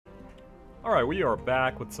Alright, we are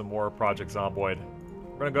back with some more Project Zomboid.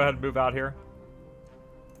 We're gonna go ahead and move out here.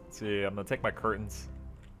 Let's see, I'm gonna take my curtains.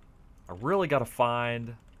 I really gotta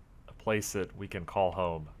find a place that we can call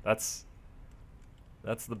home. That's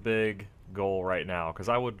the big goal right now, because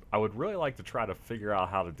I would really like to try to figure out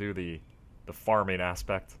how to do the farming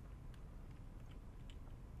aspect.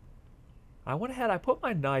 I went ahead, I put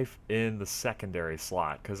my knife in the secondary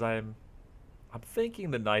slot, because I'm thinking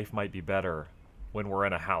the knife might be better when we're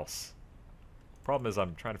in a house. Problem is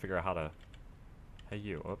I'm trying to figure out how to... Hey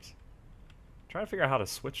you, oops. Trying to figure out how to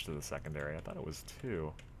switch to the secondary. I thought it was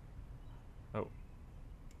 2. Oh.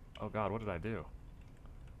 Oh god, what did I do?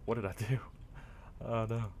 What did I do? Oh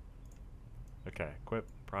no. Okay, equip,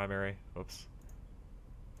 primary, oops.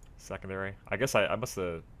 Secondary. I guess I must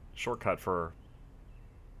have shortcut for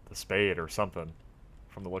the spade or something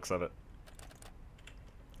from the looks of it.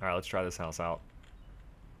 Alright, let's try this house out.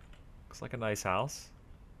 Looks like a nice house.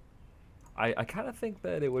 I kind of think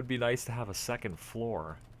that it would be nice to have a second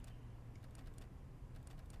floor.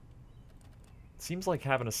 Seems like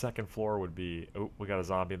having a second floor would be... Oh, we got a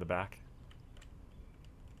zombie in the back.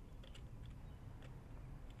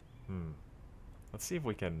 Let's see if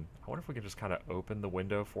we can... I wonder if we can just kind of open the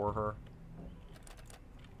window for her.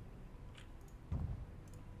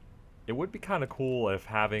 It would be kind of cool if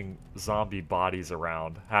having zombie bodies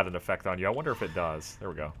around had an effect on you. I wonder if it does. There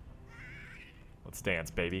we go. Let's dance,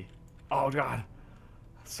 baby. Oh, God.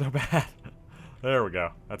 So bad. There we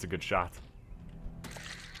go. That's a good shot.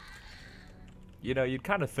 You know, you'd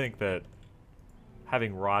kind of think that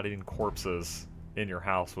having rotting corpses in your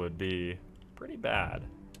house would be pretty bad.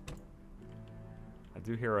 I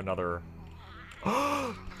do hear another...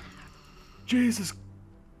 Jesus!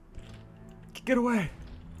 Get away!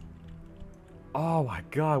 Oh my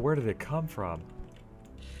god, where did it come from?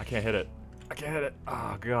 I can't hit it. I can't hit it.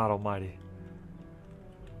 Oh, God almighty.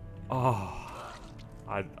 Oh.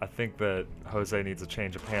 I think that Jose needs a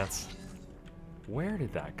change of pants. Where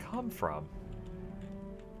did that come from?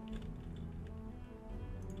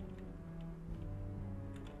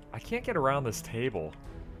 I can't get around this table.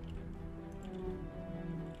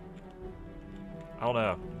 I don't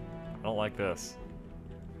know. I don't like this.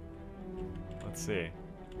 Let's see.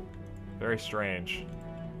 Very strange.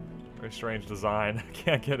 Very strange design. I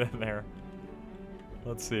can't get in there.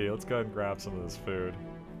 Let's see. Let's go ahead and grab some of this food.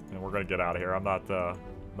 And we're gonna get out of here. I'm not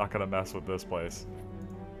gonna mess with this place.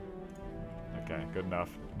 Okay, good enough.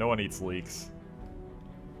 No one eats leeks.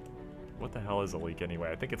 What the hell is a leek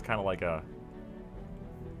anyway? I think it's kind of like a...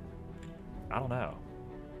 I don't know.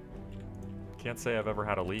 Can't say I've ever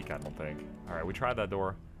had a leak, I don't think. Alright, we tried that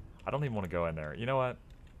door. I don't even want to go in there. You know what?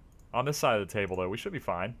 On this side of the table, though, we should be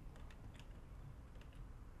fine.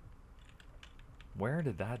 Where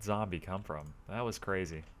did that zombie come from? That was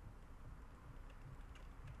crazy.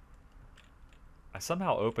 I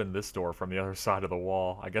somehow opened this door from the other side of the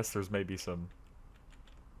wall. I guess there's maybe some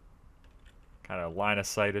kind of line of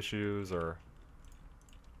sight issues, or...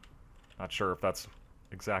 Not sure if that's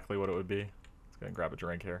exactly what it would be. Let's go and grab a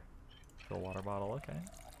drink here. Fill a water bottle, okay.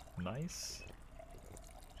 Nice.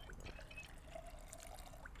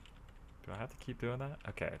 Do I have to keep doing that?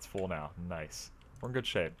 Okay, it's full now. Nice. We're in good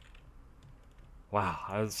shape. Wow,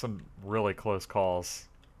 that was some really close calls.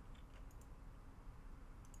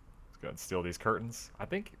 Let's go ahead and steal these curtains. I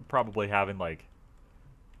think probably having like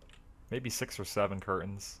maybe 6 or 7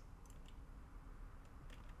 curtains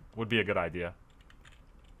would be a good idea.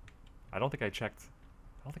 I don't think I checked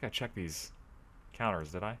these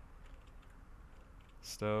counters, did I?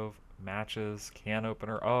 Stove, matches, can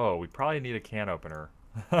opener. Oh, we probably need a can opener.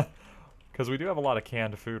 Because we do have a lot of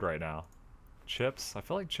canned food right now. Chips. I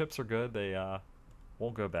feel like chips are good. They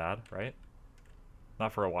won't go bad, right?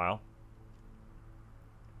 Not for a while.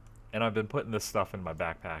 And I've been putting this stuff in my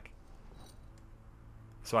backpack.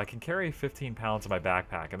 So I can carry 15 pounds in my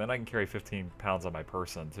backpack, and then I can carry 15 pounds on my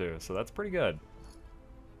person, too. So that's pretty good.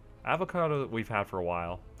 Avocado that we've had for a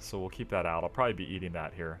while, so we'll keep that out. I'll probably be eating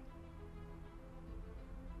that here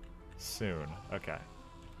soon. Okay.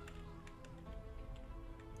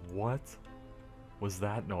 What was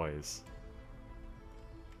that noise?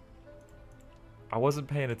 I wasn't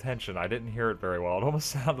paying attention. I didn't hear it very well. It almost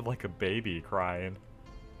sounded like a baby crying.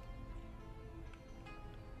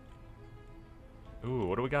 Ooh,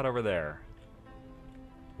 what do we got over there?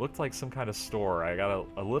 Looked like some kind of store. I got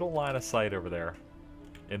a little line of sight over there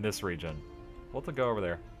in this region. We'll have to go over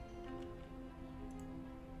there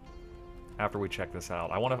after we check this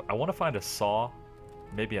out. I want to find a saw,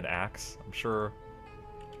 maybe an axe. I'm sure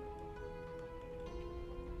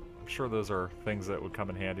those are things that would come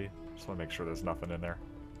in handy. Just want to make sure there's nothing in there.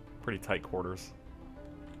 Pretty tight quarters.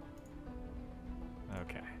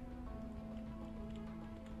 Okay.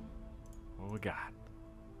 we got?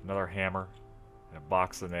 Another hammer and a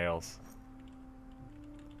box of nails.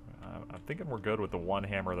 I'm thinking we're good with the one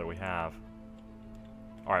hammer that we have.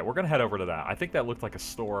 Alright, we're going to head over to that. I think that looked like a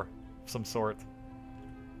store of some sort.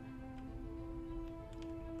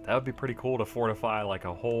 That would be pretty cool to fortify like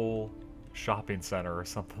a whole shopping center or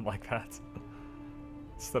something like that.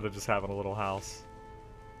 Instead of just having a little house.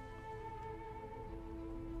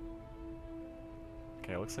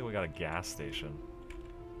 Okay, looks like we got a gas station.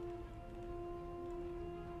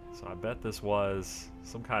 So I bet this was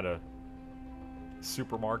some kind of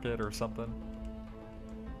supermarket or something.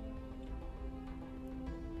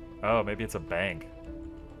 Oh, maybe it's a bank.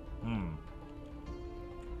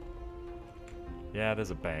 Yeah, it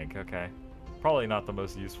is a bank. Okay. Probably not the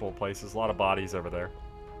most useful places. A lot of bodies over there.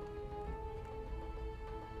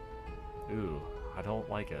 Ooh, I don't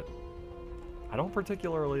like it. I don't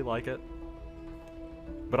particularly like it.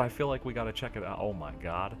 But I feel like we gotta check it out. Oh my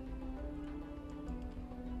god.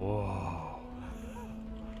 Whoa.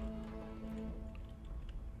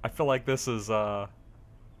 I feel like this is, like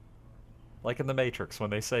in The Matrix when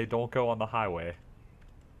they say don't go on the highway.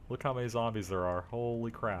 Look how many zombies there are. Holy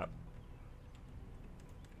crap.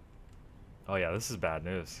 Oh yeah, this is bad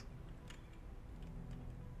news.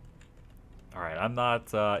 Alright, I'm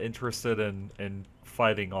not interested in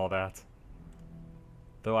fighting all that.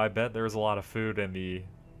 Though I bet there's a lot of food in the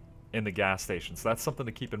gas station. So that's something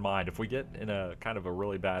to keep in mind. If we get in a kind of a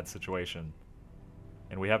really bad situation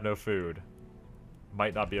and we have no food,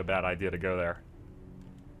 might not be a bad idea to go there.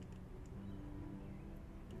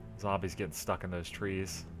 Zombies getting stuck in those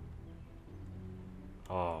trees.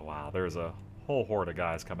 Oh wow, there's a whole horde of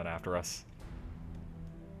guys coming after us.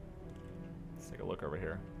 Let's take a look over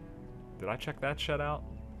here. Did I check that shed out?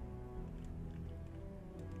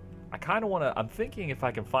 I kind of want to... I'm thinking if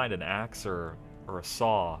I can find an axe or a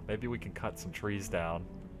saw, maybe we can cut some trees down.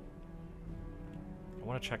 I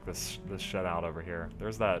want to check this shed out over here.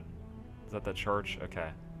 There's that... Is that the church? Okay.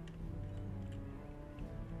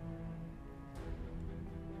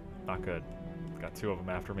 Not good. Got two of them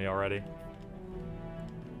after me already.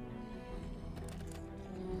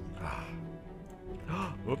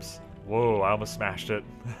 Whoops. Whoa, I almost smashed it.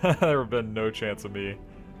 There would have been no chance of me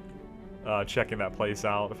checking that place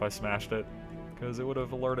out if I smashed it, because it would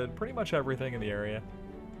have alerted pretty much everything in the area.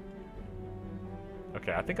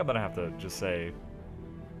 Okay, I think I'm going to have to just say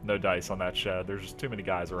no dice on that shed. There's just too many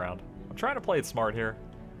guys around. I'm trying to play it smart here.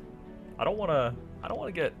 I don't want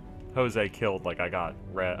to get Jose killed like I got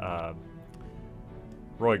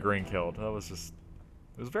Roy Green killed. That was just...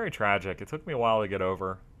 It was very tragic. It took me a while to get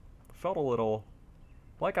over. Felt a little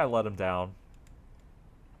like I let him down.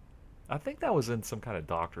 I think that was in some kind of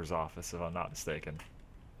doctor's office, if I'm not mistaken.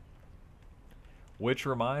 Which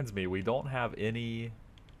reminds me, we don't have any,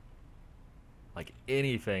 like,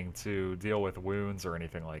 anything to deal with wounds or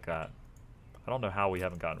anything like that. I don't know how we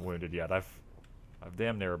haven't gotten wounded yet. I've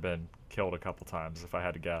damn near been killed a couple times, if I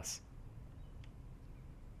had to guess.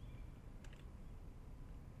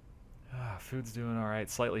 Food's doing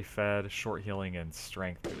alright. Slightly fed, short healing, and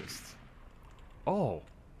strength boost. Oh!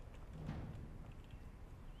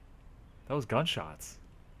 That was gunshots.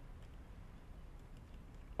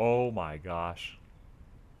 Oh my gosh.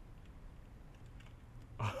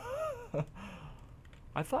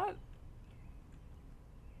 I thought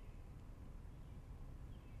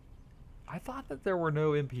that there were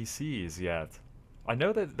no NPCs yet. I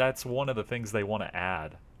know that that's one of the things they want to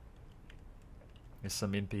add. Is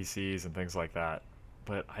some NPCs and things like that.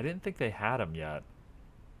 But I didn't think they had them yet.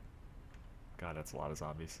 God, that's a lot of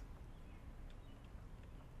zombies.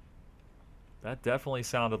 That definitely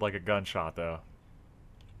sounded like a gunshot, though.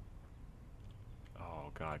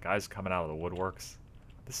 Oh, God. Guys coming out of the woodworks.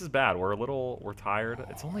 This is bad. We're tired.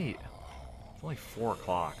 It's only 4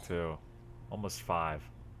 o'clock, too. Almost 5.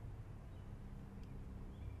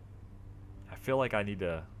 I feel like I need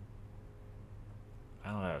to,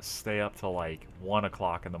 I don't know, stay up till like 1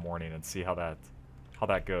 o'clock in the morning and see how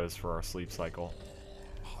that goes for our sleep cycle.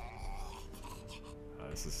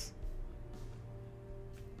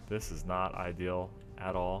 This is not ideal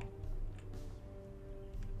at all.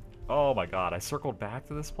 Oh my god, I circled back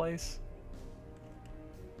to this place?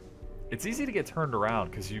 It's easy to get turned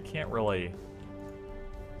around because you can't really...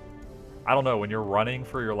 I don't know, when you're running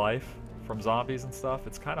for your life from zombies and stuff,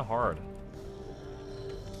 it's kind of hard.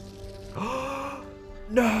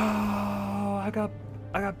 No! I got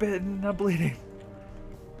bitten. I'm bleeding.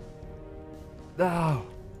 No!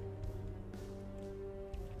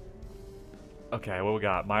 Okay, what we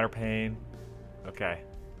got? Minor pain. Okay.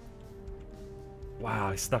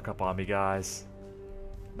 Wow, he snuck up on me, guys.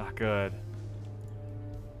 Not good.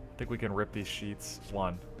 I think we can rip these sheets.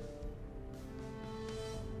 1.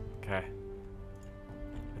 Okay.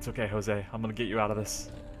 It's okay, Jose. I'm gonna get you out of this.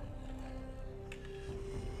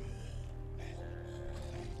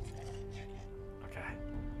 Okay.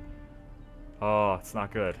 Oh, it's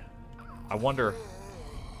not good. I wonder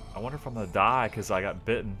if I'm gonna die because I got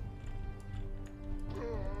bitten.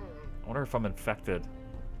 I wonder if I'm infected.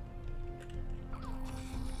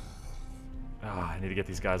 Ah, I need to get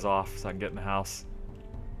these guys off so I can get in the house.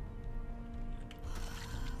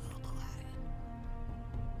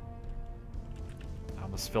 I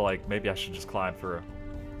almost feel like maybe I should just climb through.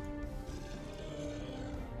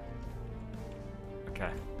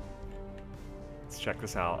 Okay. Let's check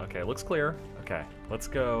this out. Okay, looks clear. Okay, let's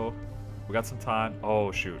go. We got some time.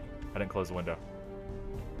 Oh, shoot. I didn't close the window.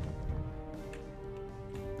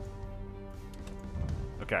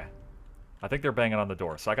 Okay. I think they're banging on the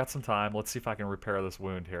door, so I got some time. Let's see if I can repair this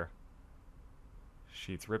wound here.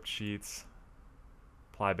 Sheets, ripped sheets.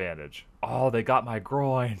 Apply bandage. Oh, they got my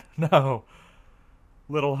groin. No.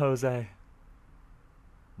 Little Jose.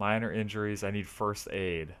 Minor injuries. I need first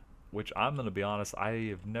aid. Which, I'm going to be honest, I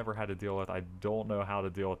have never had to deal with. I don't know how to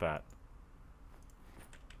deal with that.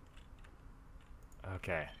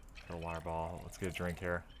 Okay. Got a water ball. Let's get a drink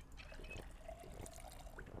here.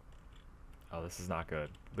 Oh, this is not good.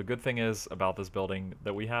 The good thing is about this building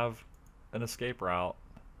that we have an escape route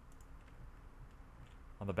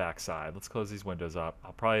on the back side. Let's close these windows up.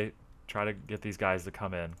 I'll probably try to get these guys to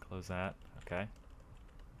come in. Close that. Okay.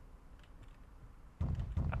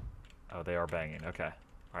 Oh, they are banging. Okay.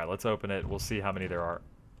 Alright, let's open it. We'll see how many there are.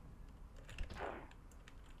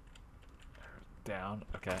 Down.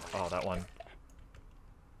 Okay. Oh, that one.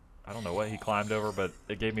 I don't know what he climbed over, but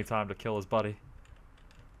it gave me time to kill his buddy.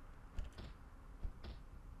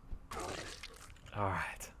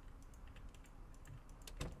 Alright.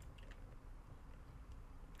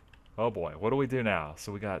 Oh boy, what do we do now?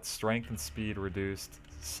 So we got strength and speed reduced,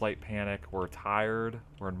 slight panic, we're tired,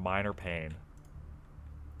 we're in minor pain.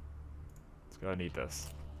 Let's go and eat this.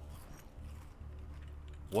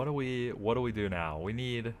 What do we do now? We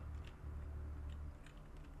need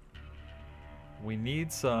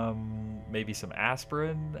some, maybe some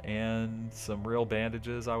aspirin and some real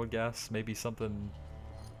bandages, I would guess. Maybe something,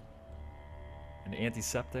 an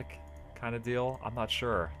antiseptic kind of deal. I'm not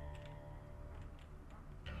sure.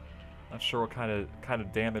 Not sure what kind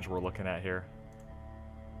of damage we're looking at here.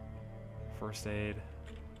 First aid.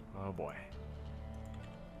 Oh boy.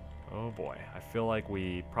 Oh boy. I feel like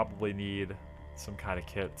we probably need some kind of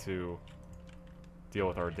kit to deal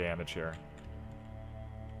with our damage here.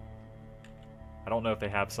 I don't know if they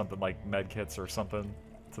have something like med kits or something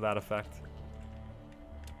to that effect.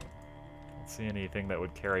 Don't see anything that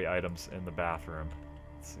would carry items in the bathroom.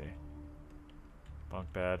 Let's see.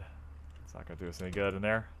 Bunk bed. It's not going to do us any good in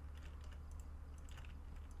there.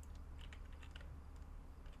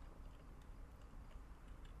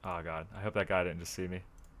 Oh god, I hope that guy didn't just see me.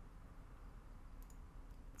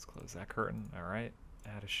 Let's close that curtain. Alright.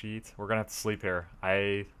 Add a sheet. We're going to have to sleep here.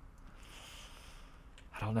 I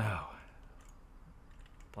don't know.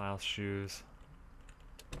 Blouse, shoes.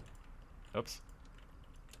 Oops.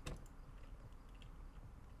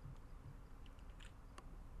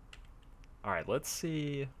 Alright, let's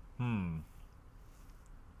see.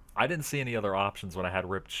 I didn't see any other options when I had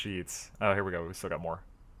ripped sheets. Oh, here we go. We still got more.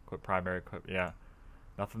 Equip primary, equip. Yeah.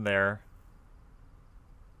 Nothing there.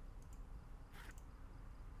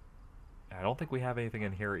 I don't think we have anything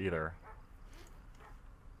in here either.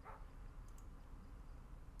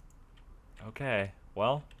 Okay.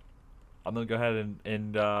 Well, I'm going to go ahead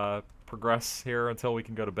and progress here until we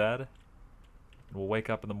can go to bed. And we'll wake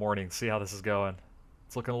up in the morning, see how this is going.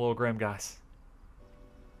 It's looking a little grim, guys.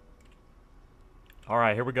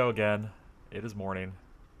 Alright, here we go again. It is morning.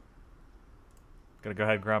 Gonna go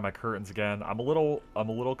ahead and grab my curtains again. I'm a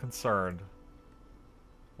little concerned.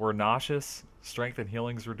 We're nauseous. Strength and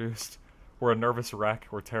healing's reduced. We're a nervous wreck.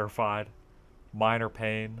 We're terrified. Minor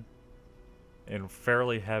pain. And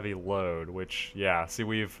fairly heavy load, which, yeah, see,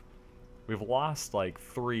 we've lost like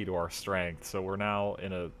 3 to our strength, so we're now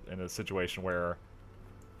in a situation where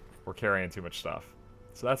we're carrying too much stuff.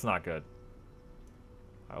 So that's not good.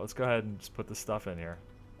 Alright, let's go ahead and just put this stuff in here.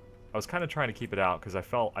 I was kind of trying to keep it out because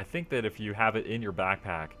I think that if you have it in your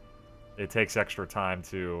backpack, it takes extra time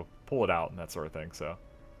to pull it out and that sort of thing, so.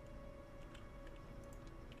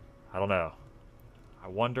 I don't know. I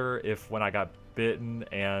wonder if when I got bitten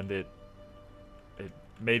and it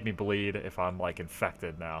made me bleed, if I'm like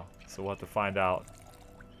infected now. So we'll have to find out.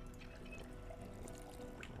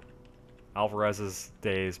 Alvarez's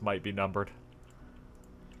days might be numbered.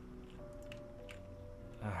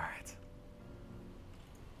 Alright.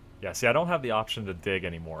 Yeah, see, I don't have the option to dig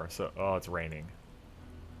anymore, so... Oh, it's raining.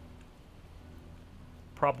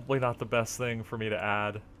 Probably not the best thing for me to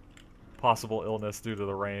add. Possible illness due to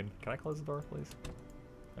the rain. Can I close the door, please?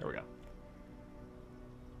 There we go.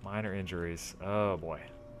 Minor injuries. Oh, boy.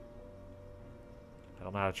 I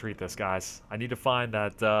don't know how to treat this, guys. I need to find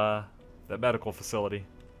that, that medical facility.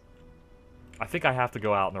 I think I have to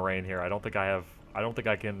go out in the rain here. I don't think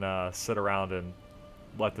I can sit around and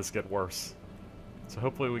let this get worse. So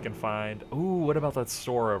hopefully we can find... Ooh, what about that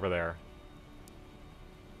store over there?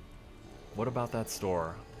 What about that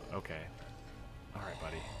store? Okay. Alright,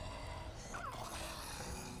 buddy.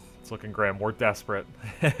 It's looking grim. We're desperate.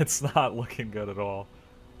 It's not looking good at all.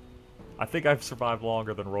 I think I've survived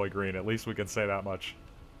longer than Roy Green. At least we can say that much.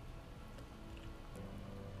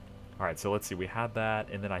 Alright, so let's see. We had that,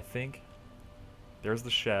 and then I think... There's the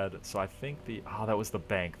shed. So I think the... Oh, that was the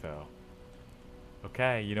bank, though.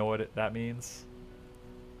 Okay, you know what that means?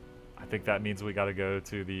 I think that means we gotta go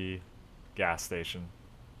to the gas station.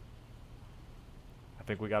 I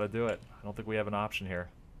think we gotta do it. I don't think we have an option here.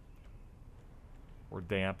 We're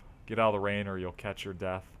damp. Get out of the rain or you'll catch your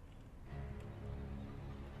death.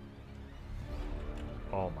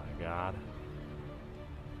 Oh my god.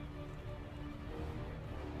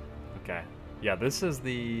 Okay. Yeah, this is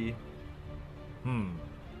the...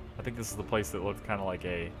 I think this is the place that looked kind of like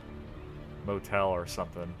a motel or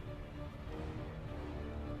something.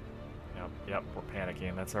 Yep, we're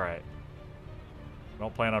panicking. That's alright.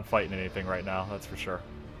 Don't plan on fighting anything right now, that's for sure.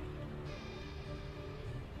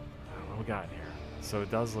 What do we got in here? So it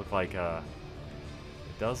does look like a...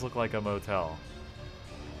 It does look like a motel.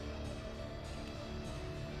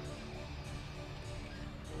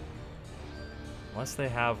 Unless they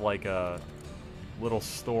have like a little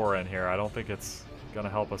store in here, I don't think it's gonna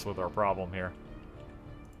help us with our problem here.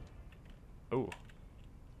 Ooh.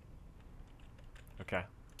 Okay.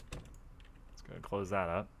 Let's go and close that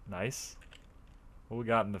up. Nice. What we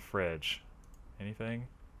got in the fridge? Anything?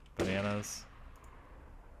 Bananas?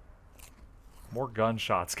 More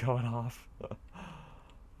gunshots going off.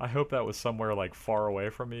 I hope that was somewhere like far away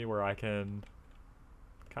from me where I can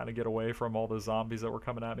kind of get away from all the zombies that were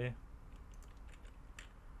coming at me.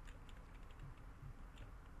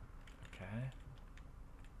 Okay.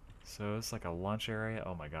 So it's like a lunch area.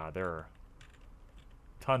 Oh my god, there are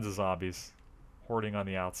tons of zombies hoarding on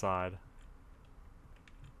the outside.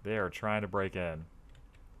 They are trying to break in.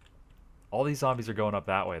 All these zombies are going up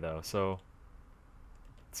that way though, so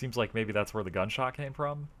it seems like maybe that's where the gunshot came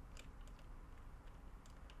from.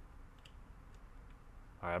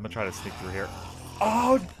 Alright, I'm gonna try to sneak through here.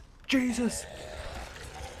 Oh, Jesus!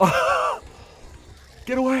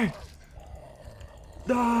 Get away!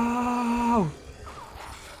 No!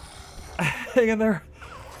 Hang in there.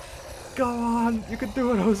 Go on, you can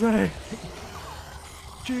do it, Jose.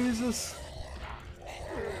 Jesus.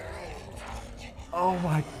 Oh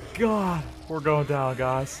my god. We're going down,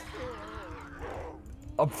 guys.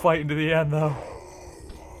 I'm fighting to the end, though.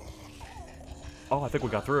 Oh, I think we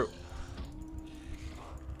got through.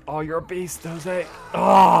 Oh, you're a beast, Jose.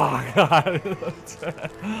 Oh, god.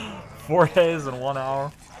 4 days and 1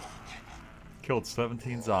 hour. Killed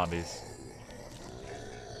 17 zombies.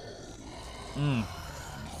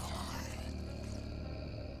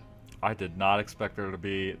 I did not expect there to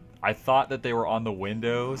be... I thought that they were on the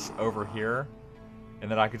windows over here,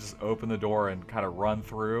 and that I could just open the door and kind of run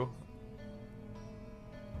through.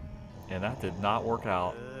 And that did not work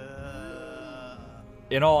out.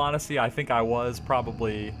 In all honesty, I think I was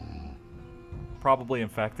probably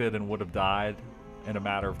infected and would have died in a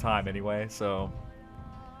matter of time anyway, so...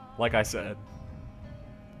 Like I said,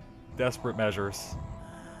 desperate measures.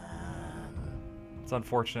 It's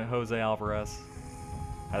unfortunate Jose Alvarez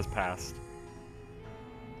has passed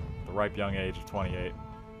at the ripe young age of 28.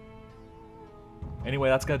 Anyway,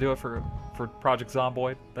 that's going to do it for Project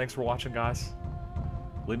Zomboid. Thanks for watching, guys.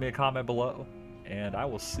 Leave me a comment below, and I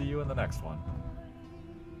will see you in the next one.